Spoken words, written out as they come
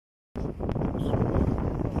Where's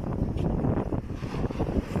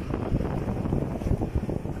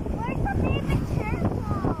the baby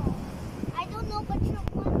turtle? I don't know what you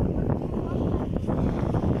want.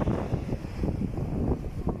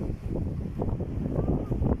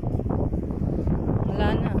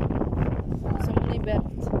 Wala na. Gusto mo ni Bert.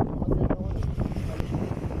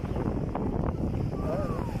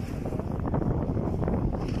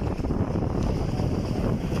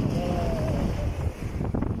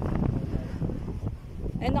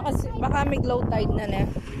 Eh, baka may low tide na na.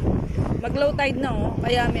 Mag low tide na oh.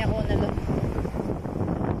 Kaya may ako na lang.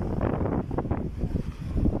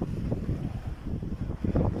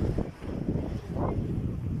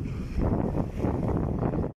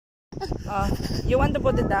 You want to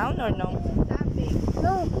put it down or no?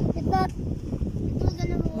 No, it's not. It's not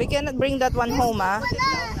gonna move. We cannot bring that one home, ah.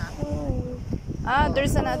 Ah,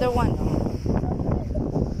 there's another one.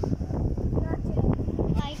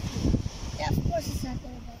 Like, yeah, of course it's not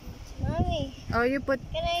gonna move. Mommy. Oh, you put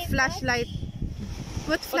flashlight.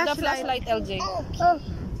 Put the flashlight, LJ. Oh.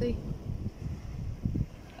 See.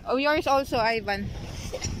 Oh, yours also, Ivan.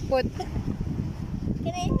 Put.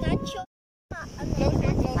 Can I touch you?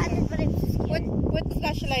 Put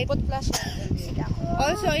flashlight. Put flashlight.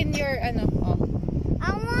 Also in your ano. Oh.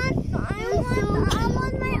 I want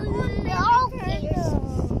my own dog.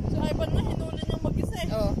 So Ivan na hinuli niya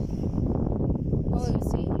mag-isa. Oh. Oh,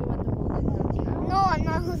 see, you want to hold it. No, I'm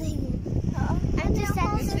not holding it. I'm just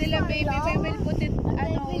It's still a baby. We will put it. We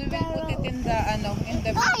will put it in the in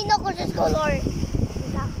the. Ay, no, just color.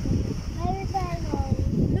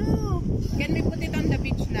 No. Can we put it on the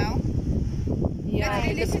beach now? Yeah,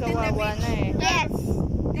 let's release it in the beach. Yes.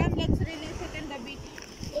 Come, let's release it in the beach.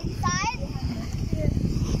 Inside?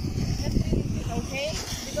 Let's release it, okay?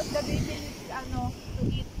 Because the baby needs to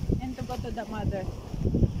eat and to go to the mother.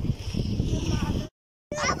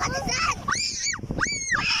 What is that?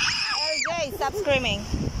 LJ, stop screaming.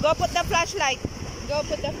 Go put the flashlight. Go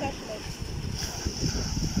put the flashlight.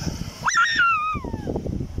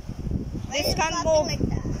 This can't move.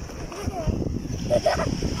 Like that?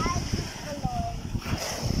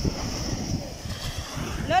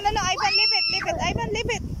 No, Ivan, leave it. Ivan,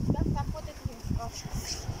 leave it. Just put it here. Oh.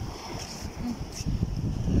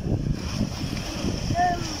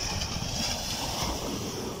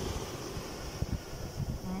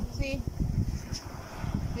 See?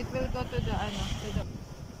 It will go to the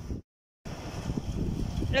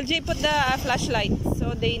LJ, put the flashlight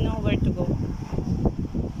so they know where to go.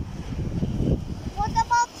 What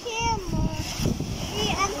about him? He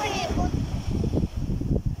entered it.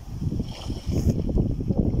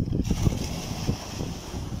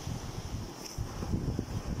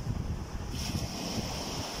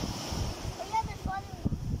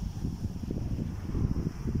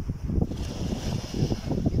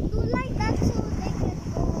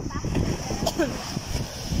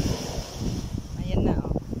 Ayan na,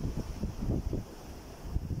 oh.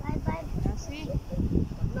 Bye. See?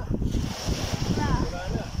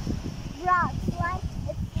 Yeah,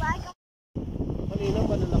 it's like a... Kanina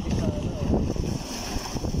malalaki sa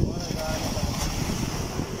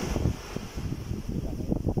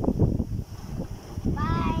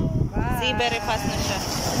Bye. Bye. See, very fast na siya.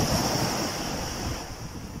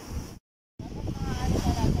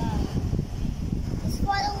 It's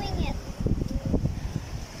following it.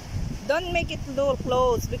 Don't make it too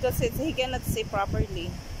close because he cannot see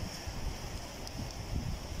properly.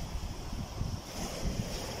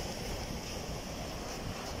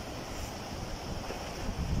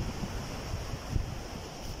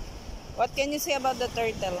 What can you say about the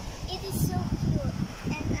turtle? It is so cute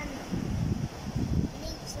and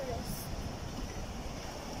naturist.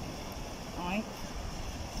 Alright.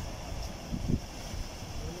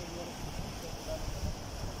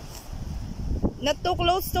 Not too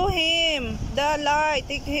close to him. The light.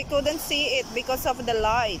 He couldn't see it because of the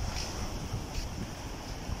light.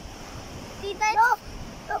 Tita, no.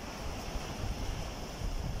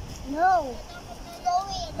 No. It's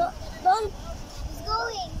going. Don't. It's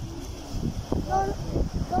going. Don't.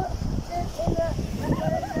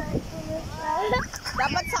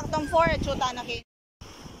 Dapat saktong 4 chuta na kayo.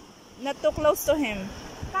 Not too close to him.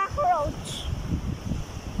 Cockroach.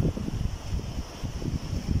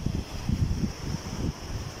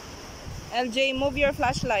 LJ, move your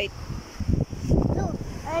flashlight. Look,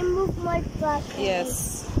 I moved my flashlight.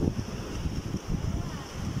 Yes.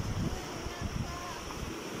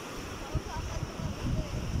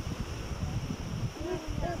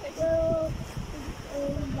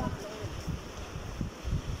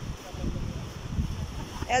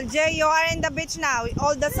 LJ, you are in the beach now.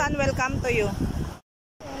 All the sun will come to you.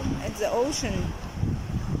 It's the ocean.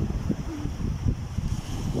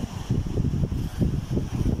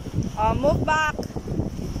 Oh, move back.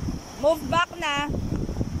 Move back na.